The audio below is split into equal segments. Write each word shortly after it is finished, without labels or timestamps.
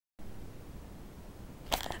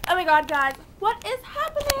my god, guys, what is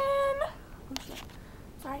happening? Oh shit,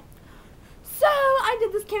 sorry. So, I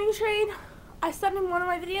did this candy trade. I said in one of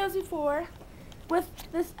my videos before with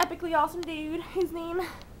this epically awesome dude. His name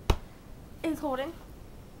is Holden.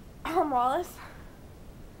 Wallace.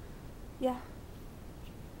 Yeah.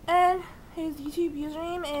 And his YouTube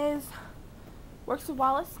username is Works with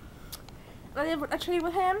Wallace. I did a trade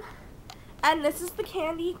with him. And this is the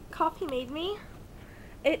candy cup he made me.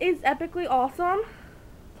 It is epically awesome.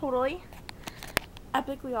 Totally.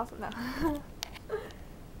 Epically awesome now.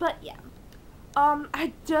 But yeah.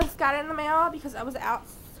 I just got it in the mail because I was out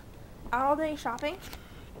all day shopping.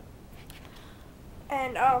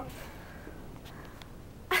 And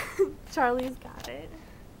Charlie's got it.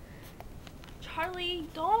 Charlie,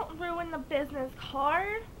 don't ruin the business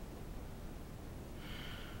card.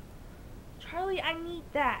 Charlie, I need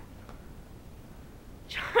that.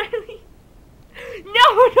 Charlie.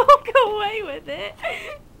 No, don't go away with it.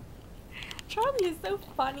 Charlie is so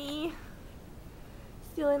funny.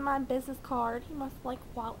 Stealing my business card. He must like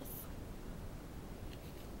Wallace.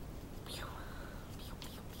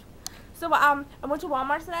 So I went to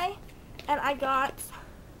Walmart today and I got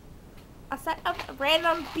a set of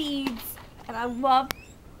random beads, and I love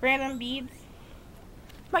random beads.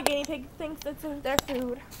 My guinea pig thinks it's their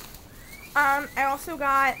food. I also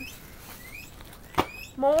got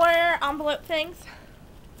more envelope things,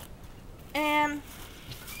 and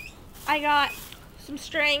I got some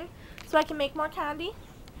string so I can make more candy,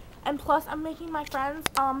 and plus I'm making my friends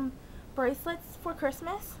bracelets for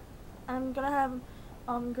Christmas. I'm gonna have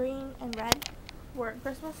green and red for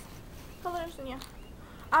Christmas colors, and yeah.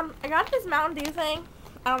 I got this Mountain Dew thing.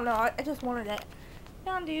 I don't know, I just wanted it.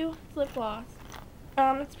 Mountain Dew lip gloss.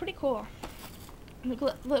 It's pretty cool.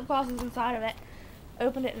 The lip gloss is inside of it.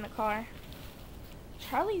 Opened it in the car.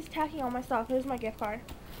 Charlie's tacking all my stuff. Here's my gift card.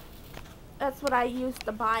 That's what I use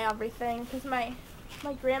to buy everything, because my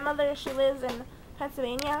grandmother, she lives in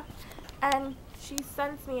Pennsylvania, and she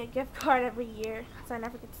sends me a gift card every year, so I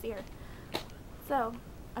never get to see her. So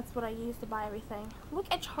that's what I use to buy everything. Look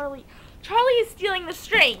at Charlie. Charlie is stealing the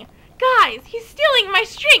string. Guys, he's stealing my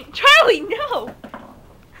string. Charlie, no.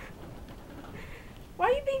 Why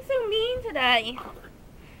are you being so mean today?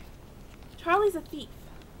 Charlie's a thief.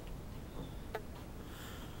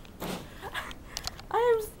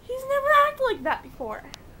 He's never acted like that before.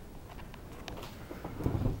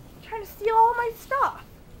 Trying to steal all my stuff.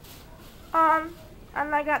 And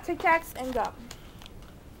I got Tic Tacs and gum.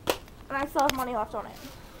 And I still have money left on it.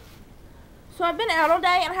 So I've been out all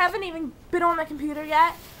day and I haven't even been on the computer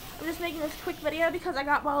yet. I'm just making this quick video because I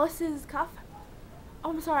got Wallace's cup. Oh,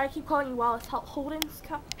 I'm sorry, I keep calling you Wallace. Holden's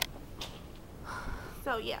cup.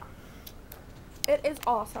 So yeah. It is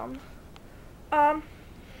awesome.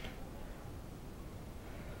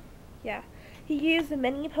 Yeah. He used the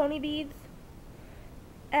mini pony beads.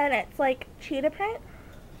 And it's like cheetah print.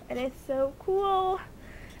 And it's so cool.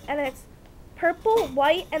 And it's purple,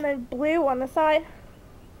 white, and then blue on the side.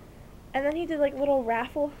 And then he did like little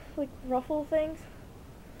ruffle things.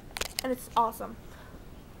 And it's awesome.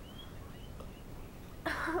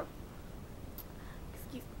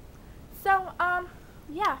 Excuse me. So,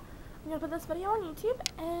 yeah. I'm gonna put this video on YouTube,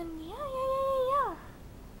 and yeah.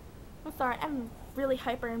 I'm sorry, I'm really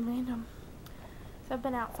hyper and random. So I've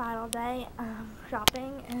been outside all day,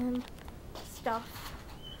 shopping and stuff.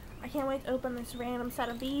 I can't wait to open this random set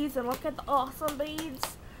of beads and look at the awesome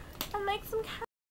beads and make some